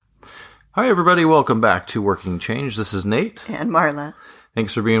Hi, everybody. Welcome back to Working Change. This is Nate. And Marla.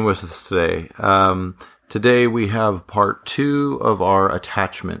 Thanks for being with us today. Today we have part 2 of our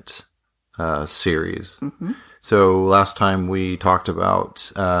attachment series. Mm-hmm. So last time we talked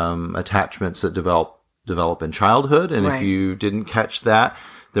about attachments that develop in childhood. And if you didn't catch that,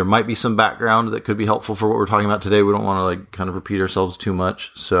 there might be some background that could be helpful for what we're talking about today. We don't want to kind of repeat ourselves too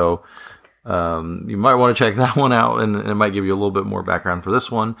much. So you might want to check that one out, and it might give you a little bit more background for this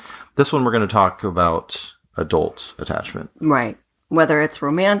one. This one, we're going to talk about adult attachment. Right. Whether it's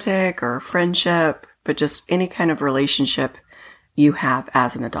romantic or friendship, but just any kind of relationship you have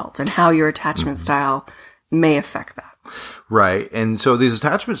as an adult and how your attachment style may affect that. Right. And so these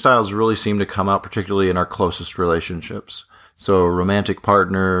attachment styles really seem to come out particularly in our closest relationships. So romantic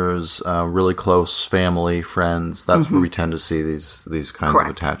partners, really close family, friends, that's where we tend to see these kinds of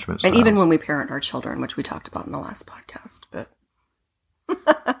attachment styles. And even when we parent our children, which we talked about in the last podcast, but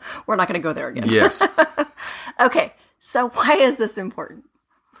we're not going to go there again. Yes. Okay. So why is this important?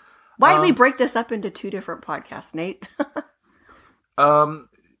 Why did we break this up into 2 different podcasts, Nate?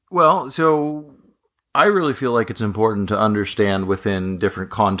 Well, so I really feel like it's important to understand within different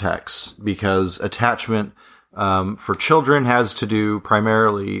contexts, because attachment for children has to do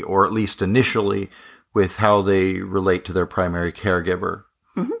primarily, or at least initially, with how they relate to their primary caregiver.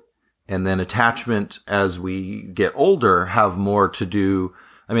 Mm-hmm. And then attachment as we get older have more to do,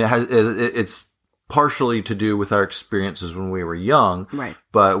 I mean, it's partially to do with our experiences when we were young, right?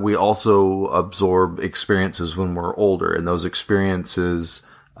 But we also absorb experiences when we're older, and those experiences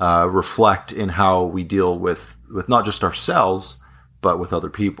reflect in how we deal with not just ourselves, but with other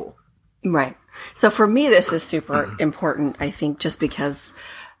people. Right. So for me, this is super important, I think, just because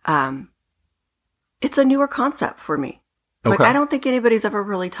it's a newer concept for me. Like, I don't think anybody's ever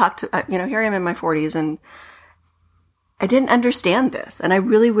really talked to, here I am in my 40s, and I didn't understand this. And I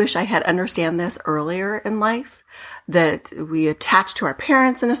really wish I had understand this earlier in life, that we attach to our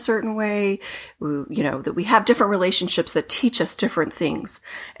parents in a certain way, that we have different relationships that teach us different things,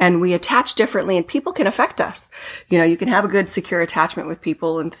 and we attach differently, and people can affect us. You can have a good, secure attachment with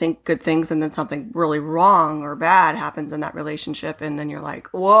people and think good things, and then something really wrong or bad happens in that relationship, and then you're like,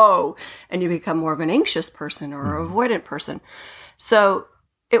 whoa, and you become more of an anxious person or an avoidant person. So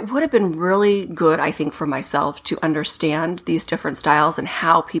it would have been really good, I think, for myself to understand these different styles and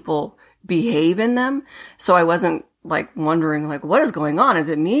how people behave in them. So I wasn't wondering what is going on? Is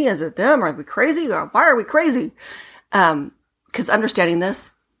it me? Is it them? Are we crazy? Or why are we crazy? Because understanding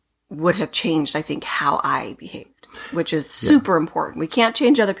this would have changed, I think, how I behaved, which is super important. We can't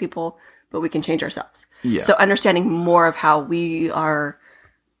change other people, but we can change ourselves. Yeah. So understanding more of how we are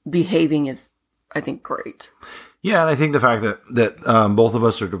behaving is, I think, great. Yeah, and I think the fact that both of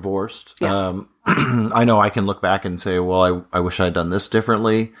us are divorced, I know I can look back and say, well, I wish I had done this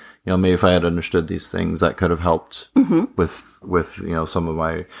differently. Maybe if I had understood these things, that could have helped with some of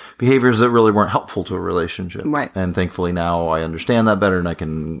my behaviors that really weren't helpful to a relationship. Right. And thankfully now I understand that better and I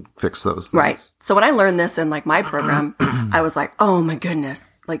can fix those things. Right. So when I learned this in my program, I was like, oh my goodness,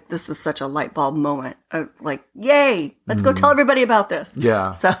 this is such a light bulb moment. Yay, let's go tell everybody about this.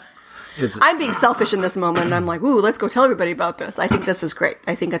 Yeah. So I'm being selfish in this moment, and I'm like, ooh, let's go tell everybody about this. I think this is great.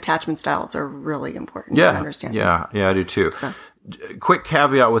 I think attachment styles are really important to understand. Yeah, I do too. So. Quick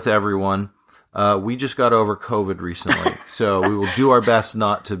caveat with everyone. We just got over COVID recently, so we will do our best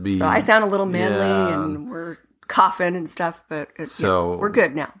not to be... So I sound a little manly, and we're coughing and stuff, but we're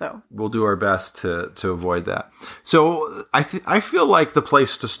good now, though. We'll do our best to avoid that. So I feel like the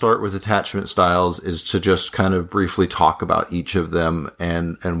place to start with attachment styles is to just kind of briefly talk about each of them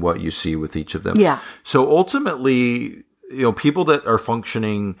and what you see with each of them. Yeah. So ultimately, people that are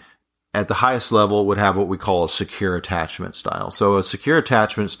functioning at the highest level would have what we call a secure attachment style. So a secure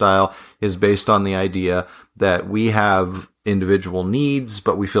attachment style is based on the idea that we have individual needs,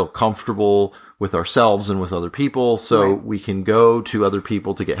 but we feel comfortable with ourselves and with other people. So we can go to other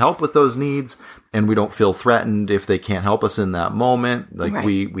people to get help with those needs, and we don't feel threatened if they can't help us in that moment.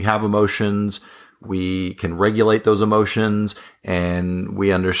 We have emotions. We can regulate those emotions, and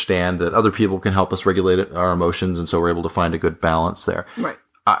we understand that other people can help us regulate our emotions. And so we're able to find a good balance there. Right.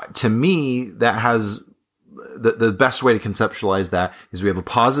 To me, that has the best way to conceptualize that is we have a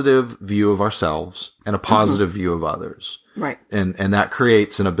positive view of ourselves and a positive view of others. Right. And that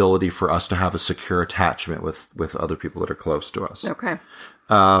creates an ability for us to have a secure attachment with other people that are close to us. Okay.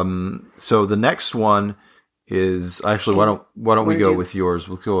 So the next one is actually, why don't we go with yours?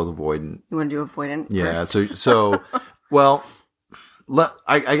 Let's go with avoidant. You want to do avoidant? Yeah. First? So, well,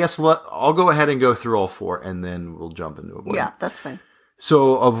 I guess I'll go ahead and go through all 4, and then we'll jump into avoidant. Yeah, that's fine.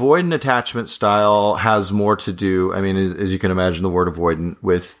 So avoidant attachment style has more to do, I mean, as you can imagine, the word avoidant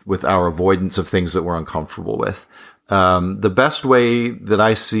with our avoidance of things that we're uncomfortable with. The best way that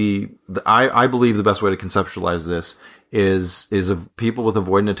I see, I believe the best way to conceptualize this is of people with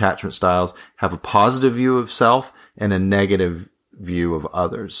avoidant attachment styles have a positive view of self and a negative view of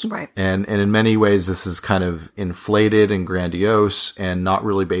others. Right. And in many ways, this is kind of inflated and grandiose and not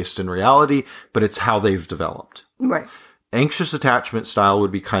really based in reality, but it's how they've developed. Right. Anxious attachment style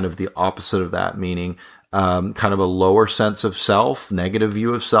would be kind of the opposite of that, meaning kind of a lower sense of self, negative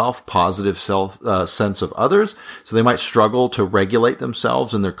view of self, positive sense of others. So they might struggle to regulate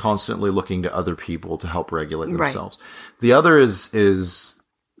themselves, and they're constantly looking to other people to help regulate themselves. Right. The other is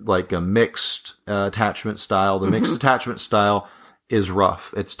like a mixed attachment style. The mixed attachment style is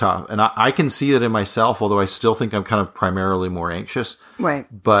rough. It's tough. And I can see it in myself, although I still think I'm kind of primarily more anxious. Right.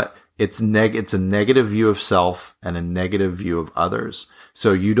 But it's a negative view of self and a negative view of others.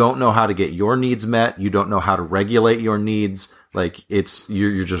 So you don't know how to get your needs met. You don't know how to regulate your needs. Like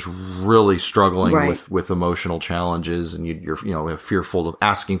you're just really struggling with emotional challenges, and you're fearful of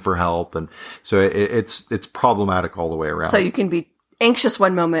asking for help. And so it's problematic all the way around. So you can be anxious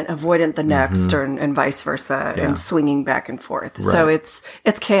one moment, avoidant the next, and vice versa, and swinging back and forth. Right. So it's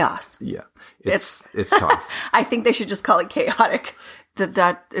chaos. Yeah. It's tough. I think they should just call it chaotic.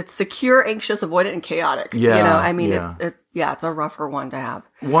 That it's secure, anxious, avoidant, and chaotic. Yeah. I mean, it's a rougher one to have.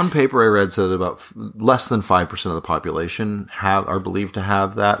 One paper I read said about less than 5% of the population are believed to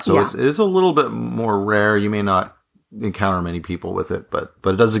have that. So it is a little bit more rare. You may not encounter many people with it, but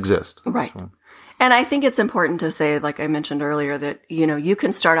it does exist. Right. So. And I think it's important to say, like I mentioned earlier, that, you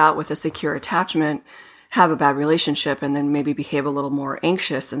can start out with a secure attachment, have a bad relationship, and then maybe behave a little more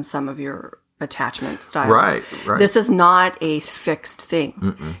anxious in some of your attachment styles. Right. This is not a fixed thing.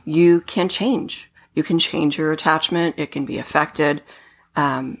 Mm-mm. You can change. You can change your attachment. It can be affected.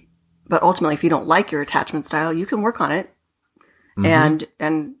 But ultimately, if you don't like your attachment style, you can work on it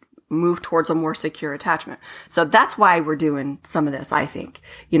and move towards a more secure attachment. So that's why we're doing some of this, I think.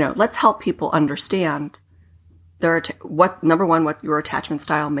 Let's help people understand number one, what your attachment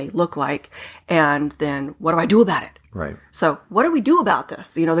style may look like, and then what do I do about it? Right. So what do we do about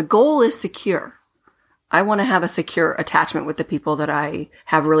this? The goal is secure. I want to have a secure attachment with the people that I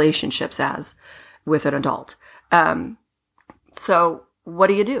have relationships as with an adult. So what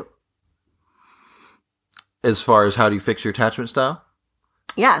do you do? As far as how do you fix your attachment style?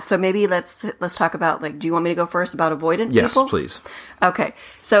 Yeah. So maybe let's talk about, do you want me to go first about avoidant people? Yes, please. Okay.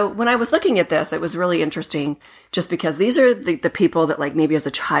 So when I was looking at this, it was really interesting just because these are the people that maybe as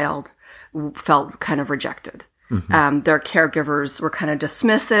a child felt kind of rejected. Mm-hmm. Their caregivers were kind of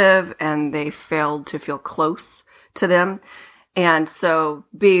dismissive, and they failed to feel close to them. And so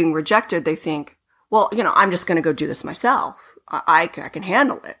being rejected, they think, well, I'm just going to go do this myself. I can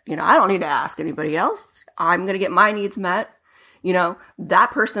handle it. I don't need to ask anybody else. I'm going to get my needs met.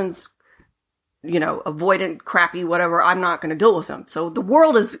 That person's, avoidant, crappy, whatever. I'm not going to deal with them. So the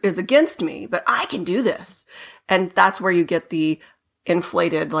world is against me, but I can do this. And that's where you get the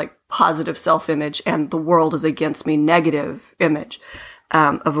inflated, positive self-image, and the world is against me negative image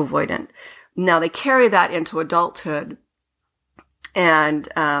of avoidant. Now they carry that into adulthood, and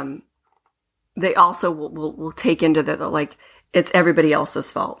they also will take into it's everybody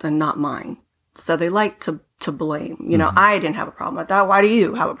else's fault and not mine. So they like to blame. I didn't have a problem with that. Why do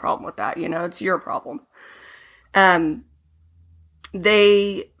you have a problem with that? It's your problem.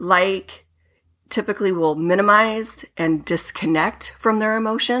 They typically will minimize and disconnect from their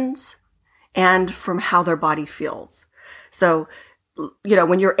emotions and from how their body feels. So,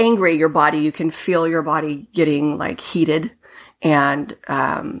 when you're angry, you can feel your body getting heated and,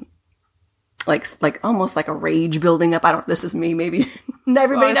 almost like a rage building up. This is me, maybe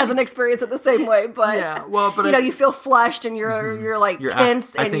everybody doesn't experience it the same way, but yeah, but you feel flushed and you're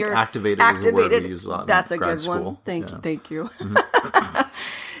tense and you're activated. Is a word we use a lot. That's a good school. One. Thank you. Mm-hmm.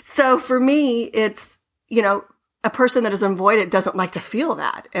 So for me, it's, a person that is avoidant doesn't like to feel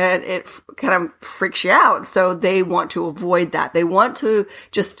that, and it kind of freaks you out. So they want to avoid that. They want to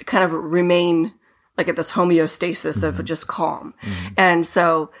just kind of remain at this homeostasis of just calm. Mm-hmm. And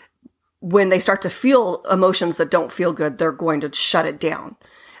so when they start to feel emotions that don't feel good, they're going to shut it down.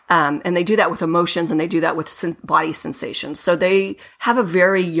 And they do that with emotions, and they do that with body sensations. So they have a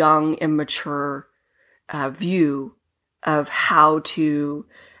very young, immature view of how to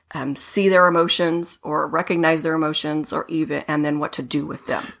see their emotions or recognize their emotions and then what to do with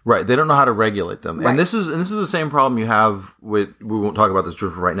them. Right. They don't know how to regulate them. Right. And this is the same problem you have with, we won't talk about this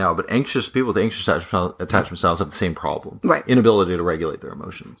just right now, but anxious people with anxious attachment styles have the same problem. Right. Inability to regulate their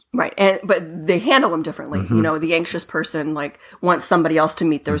emotions. Right. But they handle them differently. Mm-hmm. The anxious person wants somebody else to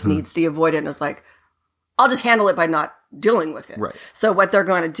meet those needs. The avoidant is I'll just handle it by not dealing with it. Right. So what they're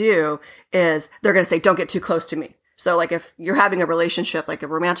going to do is they're going to say, don't get too close to me. So if you're having a relationship, like a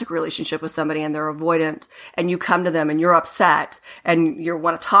romantic relationship with somebody and they're avoidant and you come to them and you're upset and you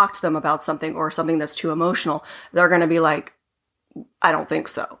want to talk to them about something or something that's too emotional, they're going to be like, I don't think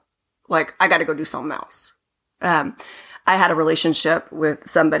so. I got to go do something else. I had a relationship with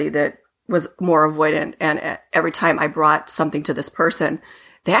somebody that was more avoidant, and every time I brought something to this person,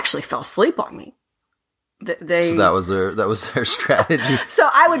 they actually fell asleep on me. So that was their strategy. So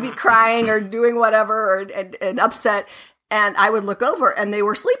I would be crying or doing whatever and upset, and I would look over and they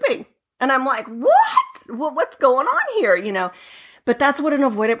were sleeping. And I'm like, what? What's going on here? But that's what an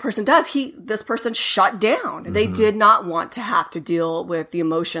avoidant person does. This person shut down. Mm-hmm. They did not want to have to deal with the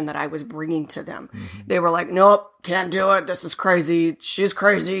emotion that I was bringing to them. Mm-hmm. They were like, nope, can't do it. This is crazy. She's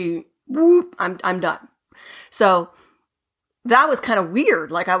crazy. Whoop, I'm done. So that was kind of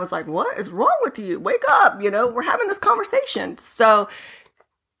weird. I was like, what is wrong with you? Wake up. We're having this conversation. So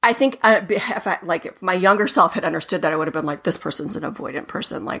I think if my younger self had understood that, I would have been like, this person's an avoidant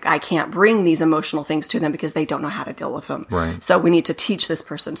person. I can't bring these emotional things to them because they don't know how to deal with them. Right. So we need to teach this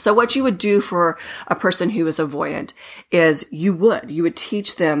person. So what you would do for a person who is avoidant is you would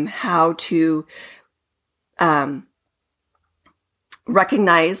teach them how to,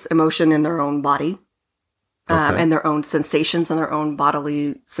 recognize emotion in their own body. And their own sensations and their own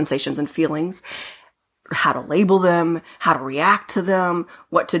bodily sensations and feelings, how to label them, how to react to them,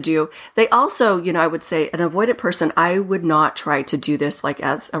 what to do. They also, I would say an avoidant person, I would not try to do this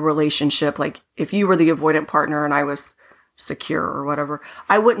as a relationship. If you were the avoidant partner and I was secure or whatever,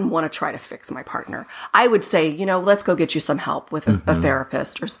 I wouldn't want to try to fix my partner. I would say, let's go get you some help with a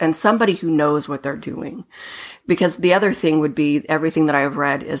therapist and somebody who knows what they're doing. Because the other thing would be, everything that I have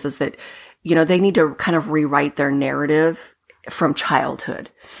read is that they need to kind of rewrite their narrative from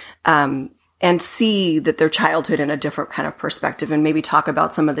childhood, and see that their childhood in a different kind of perspective, and maybe talk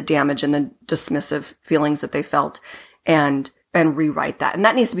about some of the damage and the dismissive feelings that they felt, and rewrite that. And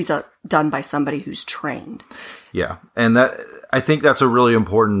that needs to be done by somebody who's trained. Yeah. And I think that's a really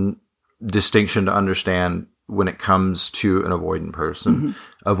important distinction to understand when it comes to an avoidant person.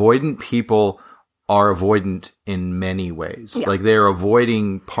 Mm-hmm. Avoidant people are avoidant in many ways. Yeah. They're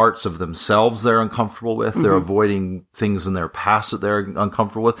avoiding parts of themselves they're uncomfortable with. Mm-hmm. They're avoiding things in their past that they're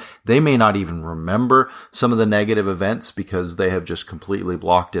uncomfortable with. They may not even remember some of the negative events because they have just completely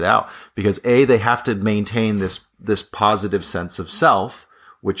blocked it out. Because they have to maintain this positive sense of self,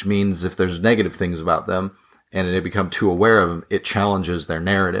 which means if there's negative things about them and they become too aware of them, it challenges their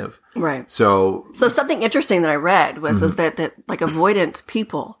narrative. Right. So something interesting that I read was is that avoidant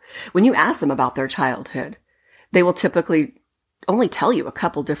people, when you ask them about their childhood, they will typically only tell you a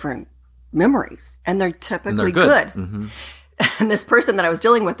couple different memories, and they're typically good. Mm-hmm. And this person that I was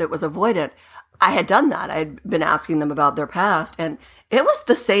dealing with that was avoidant, I had done that. I had been asking them about their past, and it was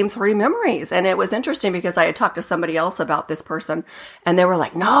the same 3 memories. And it was interesting because I had talked to somebody else about this person, and they were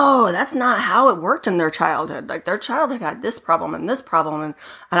like, no, that's not how it worked in their childhood. Their childhood had this problem and this problem. And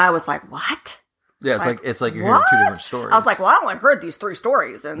I was like, what? Yeah, it's like you're hearing 2 different stories. I was like, well, I only heard these 3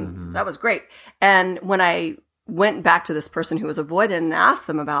 stories, and that was great. And when I went back to this person who was avoidant and asked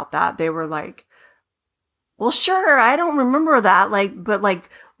them about that, they were like, well, sure, I don't remember that. But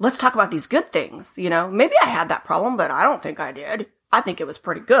let's talk about these good things. Maybe I had that problem, but I don't think I did. I think it was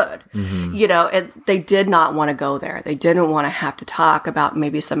pretty good. Mm-hmm. And they did not want to go there. They didn't want to have to talk about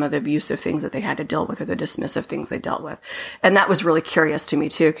maybe some of the abusive things that they had to deal with or the dismissive things they dealt with. And that was really curious to me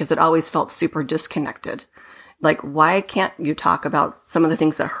too, because it always felt super disconnected. Why can't you talk about some of the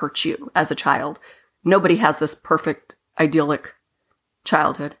things that hurt you as a child? Nobody has this perfect, idyllic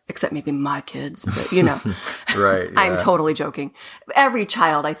childhood, except maybe my kids, but Right. Yeah. I'm totally joking. Every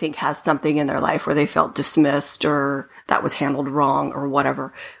child, I think, has something in their life where they felt dismissed or that was handled wrong or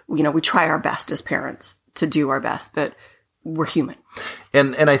whatever. We try our best as parents to do our best, but we're human.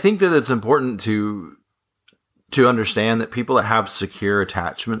 And I think that it's important to understand that people that have secure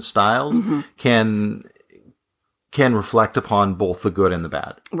attachment styles can reflect upon both the good and the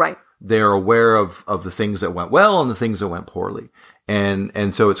bad. Right. They're aware of the things that went well and the things that went poorly.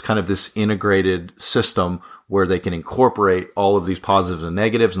 And so it's kind of this integrated system where they can incorporate all of these positives and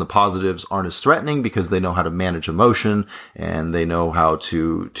negatives, and the positives aren't as threatening because they know how to manage emotion and they know how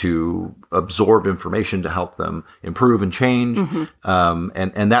to absorb information to help them improve and change.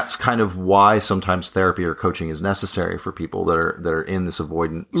 And that's kind of why sometimes therapy or coaching is necessary for people that are in this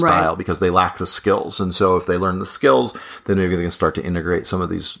avoidant style, because they lack the skills. And so if they learn the skills, then maybe they can start to integrate some of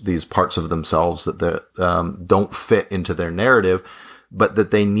these parts of themselves that don't fit into their narrative, but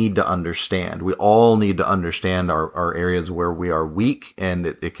that they need to understand. We all need to understand our areas where we are weak, and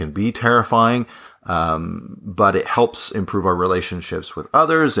it can be terrifying. But it helps improve our relationships with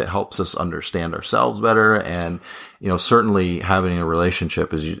others. It helps us understand ourselves better. And, certainly having a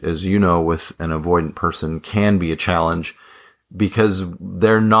relationship, as you know, with an avoidant person can be a challenge because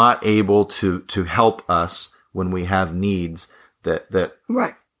they're not able to help us when we have needs that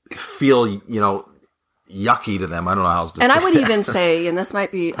feel, yucky to them. I don't know how else to say. And I would even say, and this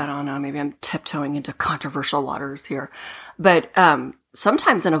might be, I don't know, maybe I'm tiptoeing into controversial waters here, but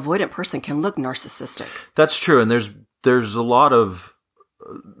sometimes an avoidant person can look narcissistic. That's true. And there's a lot of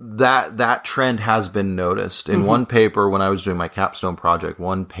that trend has been noticed. In one paper, when I was doing my capstone project,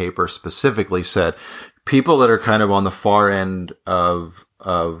 one paper specifically said people that are kind of on the far end of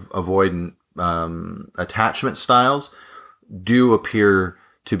avoidant attachment styles do appear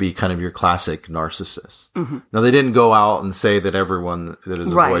to be kind of your classic narcissist. Now, they didn't go out and say that everyone that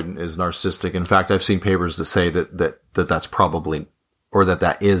is avoidant is narcissistic. In fact, I've seen papers that say that's probably, or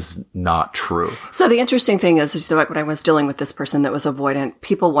that is not true. So the interesting thing is like when I was dealing with this person that was avoidant,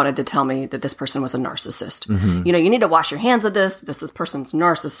 people wanted to tell me that this person was a narcissist. You need to wash your hands of this. This person's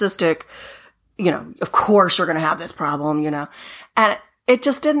narcissistic. Of course you're going to have this problem, And it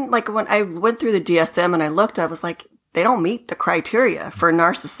just didn't, like when I went through the DSM and I looked, I was like, they don't meet the criteria for a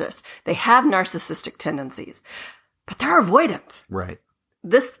narcissist. They have narcissistic tendencies, but they're avoidant. Right.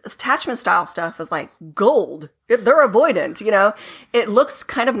 This attachment style stuff is like gold. They're avoidant, It looks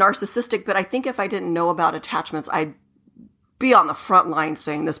kind of narcissistic, but I think if I didn't know about attachments, I'd be on the front line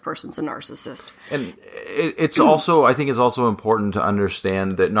saying this person's a narcissist. And it's also, I think it's also important to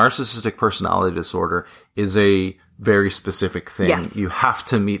understand that narcissistic personality disorder is a very specific thing. Yes. You have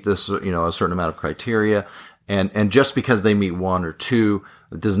to meet this, a certain amount of criteria. And just because they meet one or two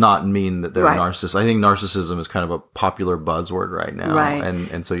does not mean that they're a narcissist. I think narcissism is kind of a popular buzzword right now. Right.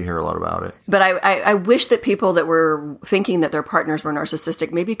 And so you hear a lot about it. But I wish that people that were thinking that their partners were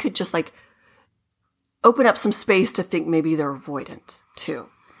narcissistic maybe could just like open up some space to think maybe they're avoidant too.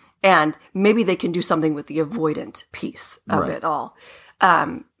 And maybe they can do something with the avoidant piece of it all.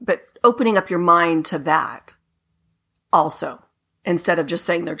 But opening up your mind to that also, instead of just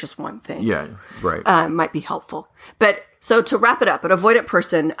saying they're just one thing. Yeah, right. Might be helpful. But so to wrap it up, an avoidant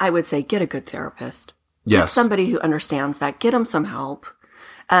person, I would say get a good therapist. Yes. Get somebody who understands that. Get them some help.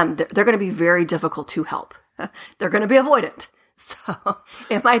 They're going to be very difficult to help. They're going to be avoidant. So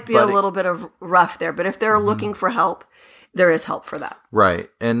it might be a little bit of rough there. But if they're looking for help, there is help for that. Right.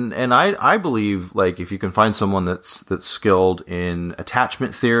 And I believe, like, if you can find someone that's skilled in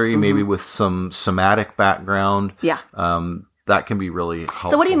attachment theory, maybe with some somatic background. Yeah. That can be really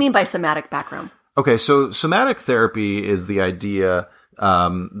helpful. So what do you mean by somatic background? Okay, so somatic therapy is the idea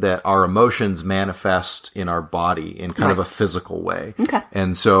that our emotions manifest in our body in kind of a physical way. Okay.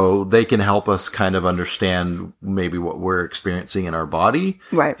 And so they can help us kind of understand maybe what we're experiencing in our body.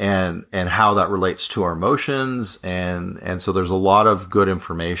 Right. And how that relates to our emotions. And so there's a lot of good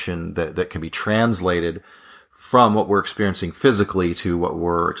information that can be translated from what we're experiencing physically to what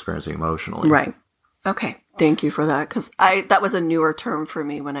we're experiencing emotionally. Right. Okay. Thank you for that. Because that was a newer term for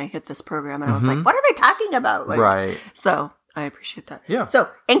me when I hit this program. And I was like, what are they talking about? Like, right. So I appreciate that. Yeah. So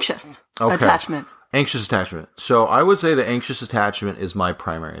anxious attachment. Anxious attachment. So I would say that anxious attachment is my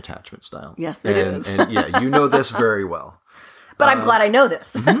primary attachment style. Yes, it is. And yeah, you know this very well. But I'm glad I know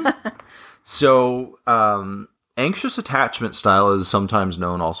this. So anxious attachment style is sometimes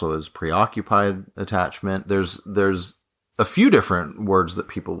known also as preoccupied attachment. There's a few different words that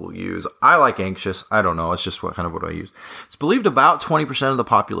people will use. I like anxious. I don't know. It's just what I use. It's believed about 20% of the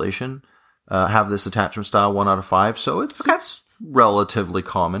population have this attachment style, 1 out of 5. So it's relatively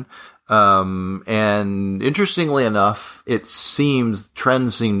common. And interestingly enough,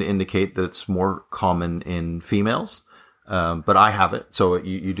 trends seem to indicate that it's more common in females. But I have it. So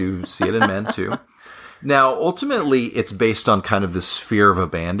you do see it in men too. Now, ultimately, it's based on kind of this fear of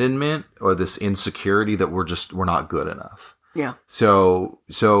abandonment or this insecurity that we're not good enough. Yeah. So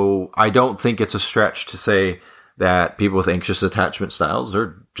I don't think it's a stretch to say that people with anxious attachment styles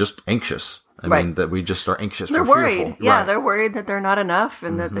are just anxious. I mean, that we just are anxious. They're we're worried. fearful. Yeah, right. They're worried that they're not enough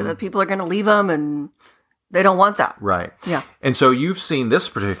and that people are going to leave them and They don't want that. Right. Yeah. And so you've seen this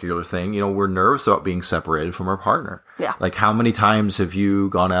particular thing, we're nervous about being separated from our partner. Yeah. Like how many times have you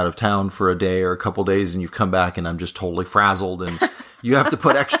gone out of town for a day or a couple days and you've come back and I'm just totally frazzled and you have to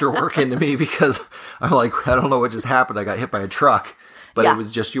put extra work into me because I'm like, I don't know what just happened. I got hit by a truck, but it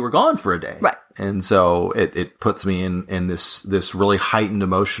was just, you were gone for a day. Right. And so it puts me in this really heightened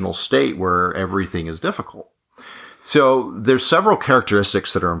emotional state where everything is difficult. So there's several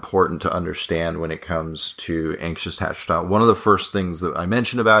characteristics that are important to understand when it comes to anxious attachment style. One of the first things that I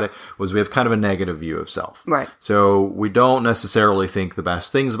mentioned about it was we have kind of a negative view of self. Right. So we don't necessarily think the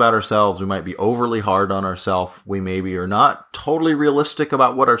best things about ourselves. We might be overly hard on ourselves. We maybe are not totally realistic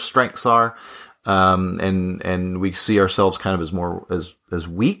about what our strengths are. And we see ourselves kind of as more as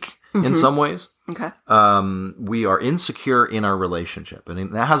weak in some ways. Okay. We are insecure in our relationship,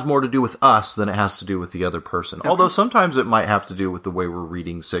 and that has more to do with us than it has to do with the other person. Okay. Although sometimes it might have to do with the way we're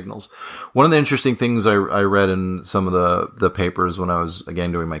reading signals. One of the interesting things I read in some of the papers when I was,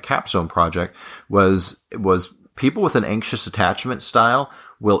 again, doing my capstone project was people with an anxious attachment style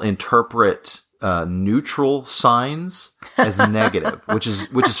will interpret neutral signs as negative, which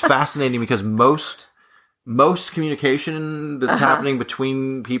is fascinating because most communication that's happening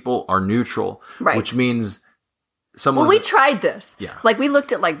between people are neutral, right. Which means someone. Well, we tried this. Yeah. Like we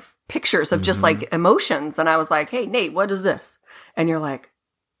looked at like pictures of just like emotions, and I was like, "Hey, Nate, what is this?" And you're like,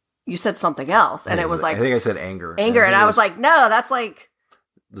 "You said something else," and it was like, I think I said anger. and I was like, "No, that's like."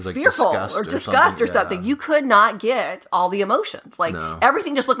 Like fearful or disgust or something. You could not get all the emotions. Like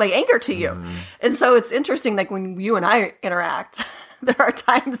everything just looked like anger to you. And so it's interesting, like when you and I interact, there are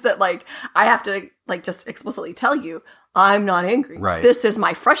times that like I have to like just explicitly tell you, I'm not angry. Right. This is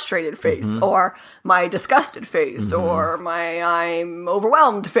my frustrated face or my disgusted face or my I'm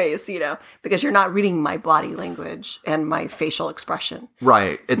overwhelmed face, because you're not reading my body language and my facial expression.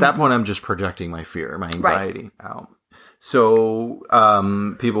 Right. At that point, I'm just projecting my fear, my anxiety out. So,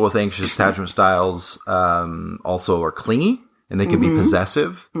 people with anxious attachment styles, also are clingy, and they can be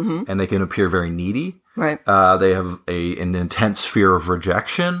possessive, and they can appear very needy. Right. They have an intense fear of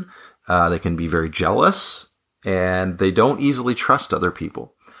rejection. They can be very jealous, and they don't easily trust other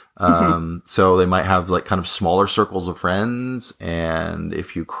people. So they might have like kind of smaller circles of friends, and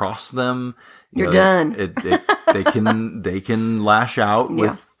if you cross them, you're done. They can lash out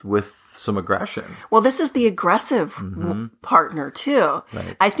with some aggression. Well, this is the aggressive partner too.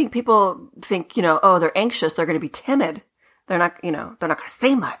 Right. I think people think, they're anxious, they're going to be timid. They're not, they're not going to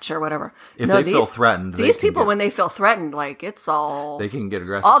say much or whatever. If they feel threatened, these people, when they feel threatened, like it's all, they can get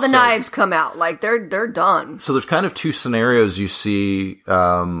aggressive. All the knives come out, like they're done. So there's kind of two scenarios you see,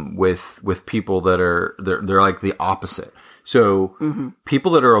 with people that they're like the opposite. So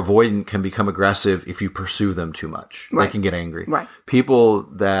people that are avoidant can become aggressive if you pursue them too much. Right. They can get angry. Right. People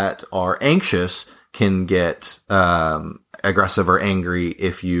that are anxious can get aggressive or angry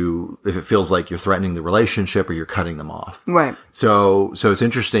if it feels like you're threatening the relationship or you're cutting them off. Right. So it's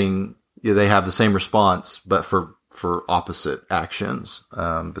interesting. They have the same response, but for opposite actions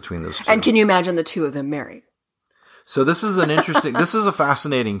between those two. And can you imagine the two of them married? So this is this is a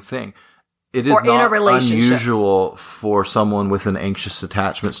fascinating thing. It is or not in a relationship. Unusual for someone with an anxious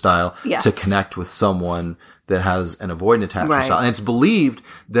attachment style to connect with someone that has an avoidant attachment style. And it's believed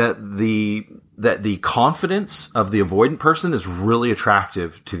that the confidence of the avoidant person is really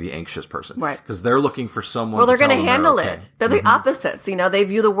attractive to the anxious person. Right. Because they're looking for someone Well, they're going to handle okay. it. They're the opposites. They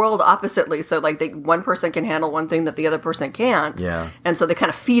view the world oppositely. So like one person can handle one thing that the other person can't. Yeah. And so they kind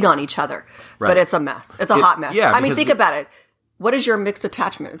of feed on each other. Right. But it's a mess. It's a hot mess. Yeah, I mean, think about it. What is your mixed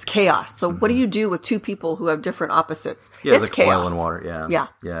attachment? It's chaos. So what do you do with two people who have different opposites? Yeah, it's like chaos. oil and water. Yeah. Yeah.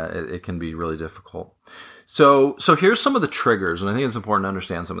 Yeah. It can be really difficult. So here's some of the triggers, and I think it's important to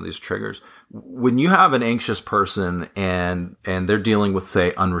understand some of these triggers. When you have an anxious person and they're dealing with,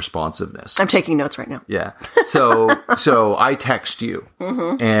 say, unresponsiveness. I'm taking notes right now. Yeah. So I text you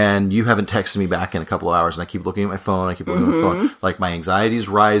and you haven't texted me back in a couple of hours, and I keep looking at my phone. Like my anxiety is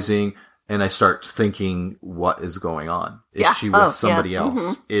rising. And I start thinking, what is going on? Is she with somebody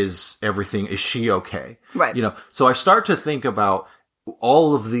else? Is she okay? Right. So I start to think about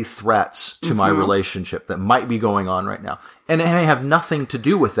all of the threats to my relationship that might be going on right now. And it may have nothing to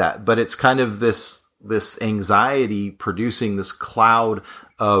do with that, but it's kind of this anxiety producing this cloud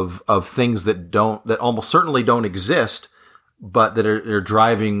of things that almost certainly don't exist, but that are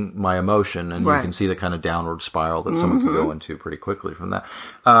driving my emotion. And you can see the kind of downward spiral that someone can go into pretty quickly from that.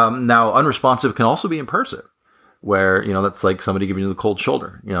 Now, unresponsive can also be impulsive, where, that's like somebody giving you the cold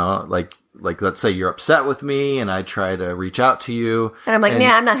shoulder, like let's say you're upset with me and I try to reach out to you. And I'm like,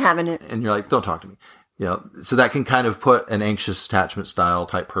 I'm not having it. And you're like, don't talk to me. so that can kind of put an anxious attachment style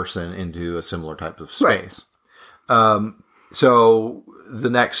type person into a similar type of space. Right. So the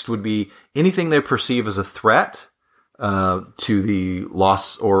next would be anything they perceive as a threat to the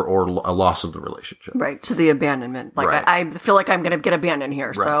loss or a loss of the relationship. Right. To the abandonment. Like right. I feel like I'm going to get abandoned here.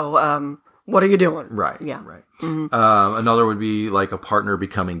 Right. So, what are you doing? Right. Yeah. Right. Mm-hmm. Another would be like a partner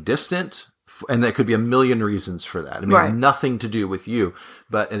becoming distant. And that could be a million reasons for that. I mean, right. Nothing to do with you,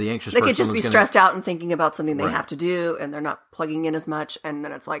 but the anxious person could just be stressed out and thinking about something they have to do, and they're not plugging in as much. And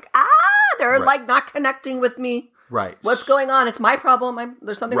then it's like, they're like not connecting with me. Right. What's going on? It's my problem.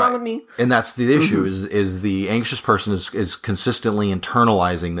 There's something wrong with me. And that's the issue is the anxious person is consistently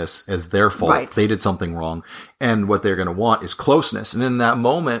internalizing this as their fault. Right. They did something wrong. And what they're going to want is closeness. And in that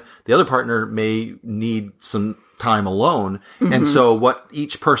moment, the other partner may need some time alone. And so what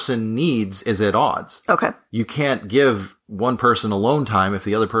each person needs is at odds. Okay. You can't give one person alone time if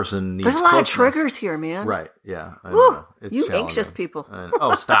the other person needs There's a lot of triggers here, man. Right. Yeah. I know. It's you anxious people.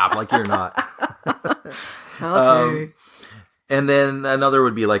 Oh, stop. Like you're not. Okay. And then another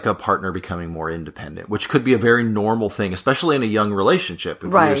would be like a partner becoming more independent, which could be a very normal thing, especially in a young relationship.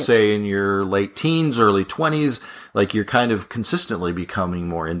 If you're, say, in your late teens, early 20s, like you're kind of consistently becoming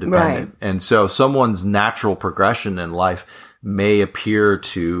more independent. Right. And so someone's natural progression in life may appear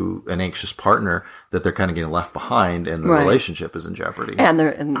to an anxious partner that they're kind of getting left behind and the relationship is in jeopardy. And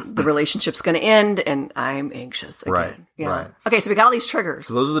the relationship's going to end and I'm anxious again. Right. Yeah. Right. Okay, so we got all these triggers.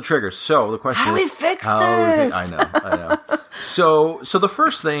 So those are the triggers. So the question how is, do we fix this? I know. So the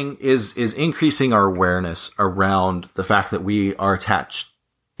first thing is increasing our awareness around the fact that we are attached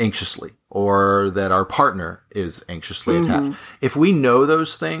anxiously or that our partner is anxiously attached. If we know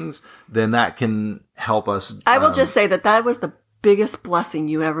those things, then that can help us. I will just say that was the biggest blessing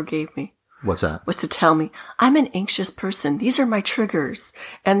you ever gave me. What's that? Was to tell me, I'm an anxious person. These are my triggers.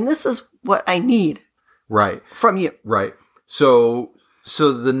 And this is what I need. Right. From you. Right. So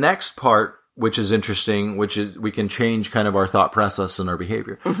the next part, which is interesting, which is we can change kind of our thought process and our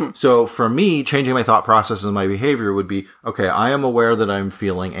behavior. So for me, changing my thought process and my behavior would be, okay, I am aware that I'm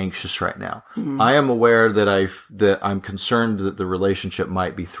feeling anxious right now. I am aware that I'm concerned that the relationship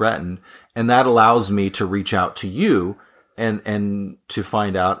might be threatened. And that allows me to reach out to you and to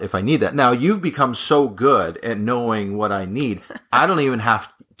find out if I need that. Now, you've become so good at knowing what I need. I don't even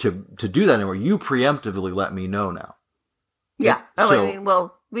have to do that anymore. You preemptively let me know now. Yeah.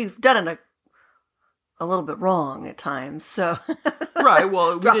 We've done it a little bit wrong at times. So right.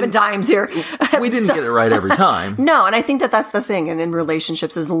 Well, dropping dimes here. We didn't get it right every time. No. And I think that's the thing. And in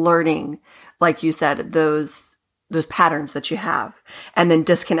relationships is learning, like you said, those patterns that you have and then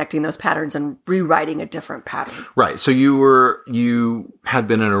disconnecting those patterns and rewriting a different pattern. Right. So you had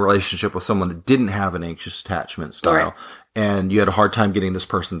been in a relationship with someone that didn't have an anxious attachment style and you had a hard time getting this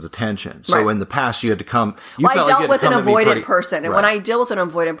person's attention. So in the past you had to come, I dealt with an avoidant person. And when I deal with an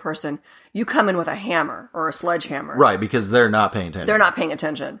avoidant person, you come in with a hammer or a sledgehammer. Right. Because they're not paying attention. They're not paying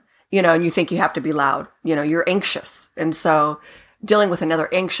attention, and you think you have to be loud, you're anxious. And so dealing with another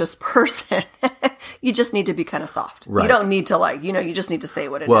anxious person, you just need to be kind of soft. Right. You don't need to you just need to say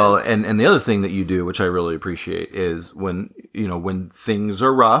what it is. Well, and the other thing that you do, which I really appreciate, is when things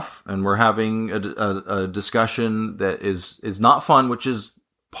are rough and we're having a discussion that is not fun, which is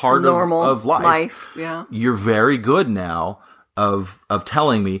part of life. Yeah. You're very good now of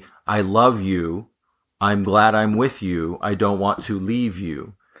telling me, I love you. I'm glad I'm with you. I don't want to leave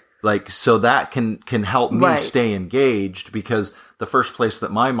you. So that can help me stay engaged because the first place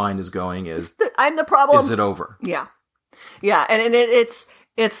that my mind is going is I'm the problem. Is it over? Yeah. Yeah. And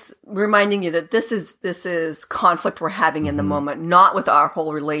it's reminding you that this is conflict we're having in the moment, not with our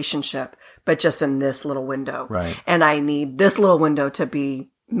whole relationship, but just in this little window. Right. And I need this little window to be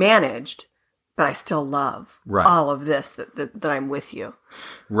managed, but I still love all of this that I'm with you.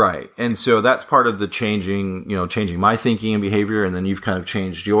 Right. And so that's part of the changing my thinking and behavior. And then you've kind of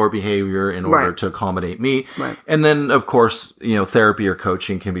changed your behavior in order to accommodate me. Right. And then of course, therapy or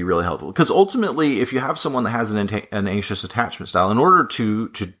coaching can be really helpful because ultimately if you have someone that has an anxious attachment style, in order to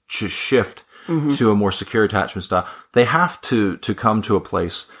shift to a more secure attachment style, they have to come to a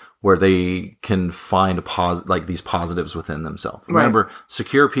place where they can find these positives within themselves. Remember,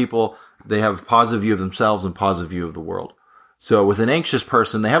 secure people, they have a positive view of themselves and positive view of the world. So with an anxious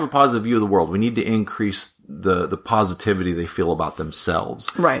person, they have a positive view of the world. We need to increase the positivity they feel about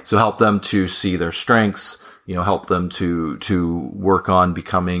themselves. Right. So help them to see their strengths, help them to work on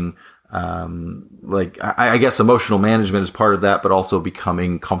becoming, I guess emotional management is part of that, but also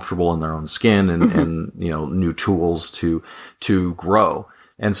becoming comfortable in their own skin and new tools to grow.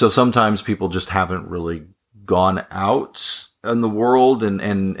 And so sometimes people just haven't really gone out in the world,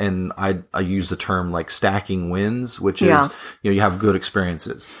 and I use the term like stacking wins, which is, you have good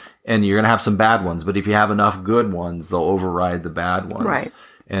experiences and you're going to have some bad ones, but if you have enough good ones, they'll override the bad ones. Right.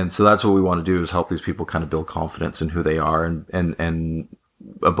 And so that's what we want to do, is help these people kind of build confidence in who they are, and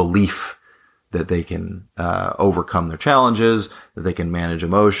a belief that they can overcome their challenges, that they can manage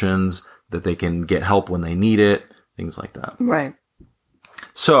emotions, that they can get help when they need it, things like that. Right.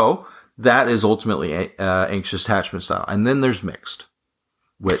 So that is ultimately anxious attachment style. And then there's mixed,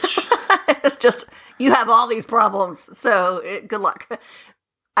 which... It's just, you have all these problems, so good luck.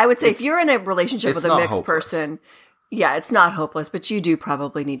 I would say if you're in a relationship with a mixed person, yeah, it's not hopeless, but you do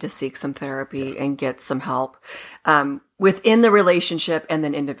probably need to seek some therapy and get some help within the relationship and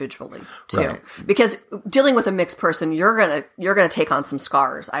then individually too. Right. Because dealing with a mixed person, you're gonna take on some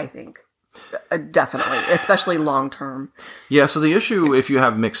scars, I think. Definitely, especially long term. Yeah, so the issue if you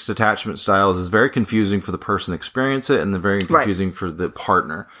have mixed attachment styles is very confusing for the person experiencing it, and then very confusing for the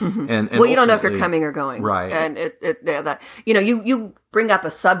partner. Mm-hmm. And well, you don't know if you're coming or going, right? And that you bring up a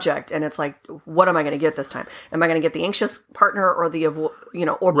subject, and it's like, what am I going to get this time? Am I going to get the anxious partner or the or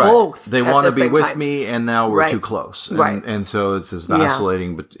right. both? They want to be with me, and now we're too close, and so it's this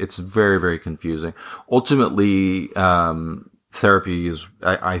vacillating, but it's very, very confusing. Ultimately, therapy is,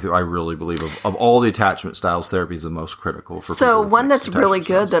 I really believe, of all the attachment styles, therapy is the most critical for people. So one that's really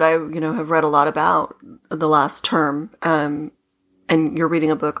good that I have read a lot about the last term, and you're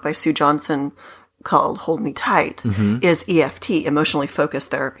reading a book by Sue Johnson called Hold Me Tight, is EFT, emotionally focused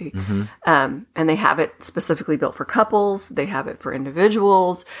therapy. And they have it specifically built for couples. They have it for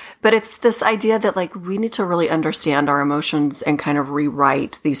individuals. But it's this idea that like we need to really understand our emotions and kind of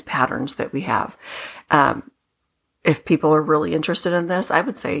rewrite these patterns that we have. If people are really interested in this, I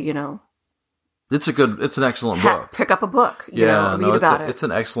would say, it's an excellent book. Pick up a book, read about it. It's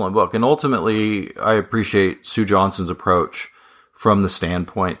an excellent book. And ultimately, I appreciate Sue Johnson's approach from the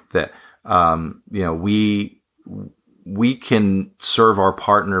standpoint that, we can serve our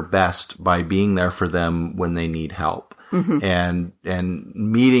partner best by being there for them when they need help, and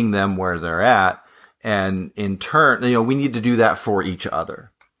meeting them where they're at. And in turn, we need to do that for each other.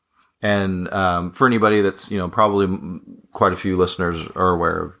 And for anybody that's, probably quite a few listeners are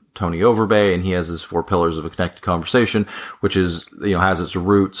aware of Tony Overbay, and he has his 4 pillars of a connected conversation, which is, has its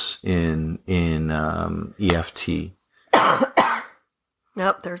roots in EFT.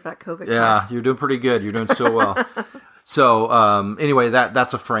 Nope, there's that COVID. Yeah, you're doing pretty good. You're doing so well. So, anyway,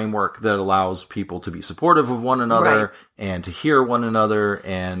 that's a framework that allows people to be supportive of one another and to hear one another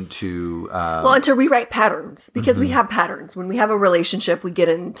and to... and to rewrite patterns, because we have patterns. When we have a relationship, we get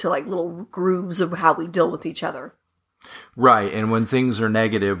into like little grooves of how we deal with each other. Right. And when things are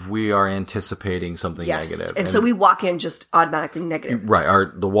negative, we are anticipating something negative. And so we walk in just automatically negative. Right.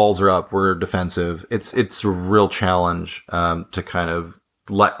 The walls are up. We're defensive. It's a real challenge to kind of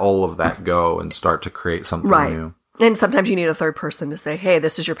let all of that go and start to create something new. And sometimes you need a third person to say, hey,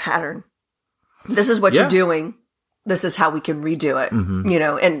 this is your pattern. This is what you're doing. This is how we can redo it,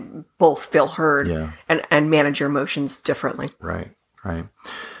 and both feel heard and manage your emotions differently. Right.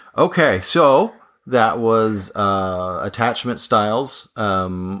 Okay. So that was attachment styles.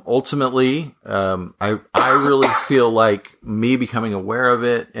 Ultimately, I really feel like me becoming aware of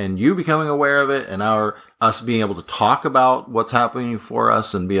it and you becoming aware of it and us being able to talk about what's happening for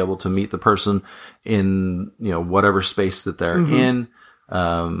us and be able to meet the person in, whatever space that they're in.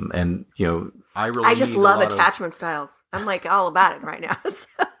 I just love attachment styles. I'm like all about it right now.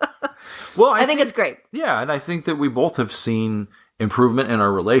 Well, I think it's great. Yeah. And I think that we both have seen improvement in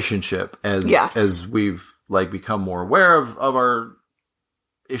our relationship as we've become more aware of our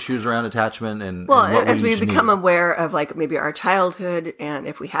issues around attachment and as we become aware of maybe our childhood and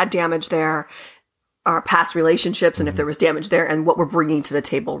if we had damage there, our past relationships and if there was damage there and what we're bringing to the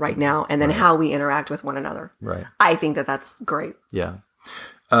table right now and then how we interact with one another. Right. I think that's great. Yeah.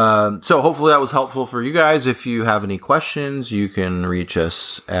 So hopefully that was helpful for you guys. If you have any questions, you can reach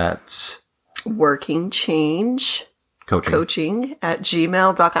us at Working Change Coaching at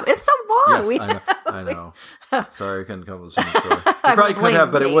gmail.com. It's so long. Yes, I know. Sorry, I couldn't come up with some story. You probably could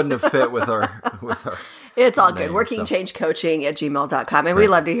have, but it wouldn't have fit with our It's all good. Working Change Coaching at gmail.com. And we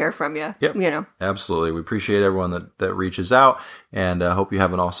love to hear from you. Yep. Absolutely. We appreciate everyone that reaches out and hope you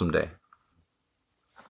have an awesome day.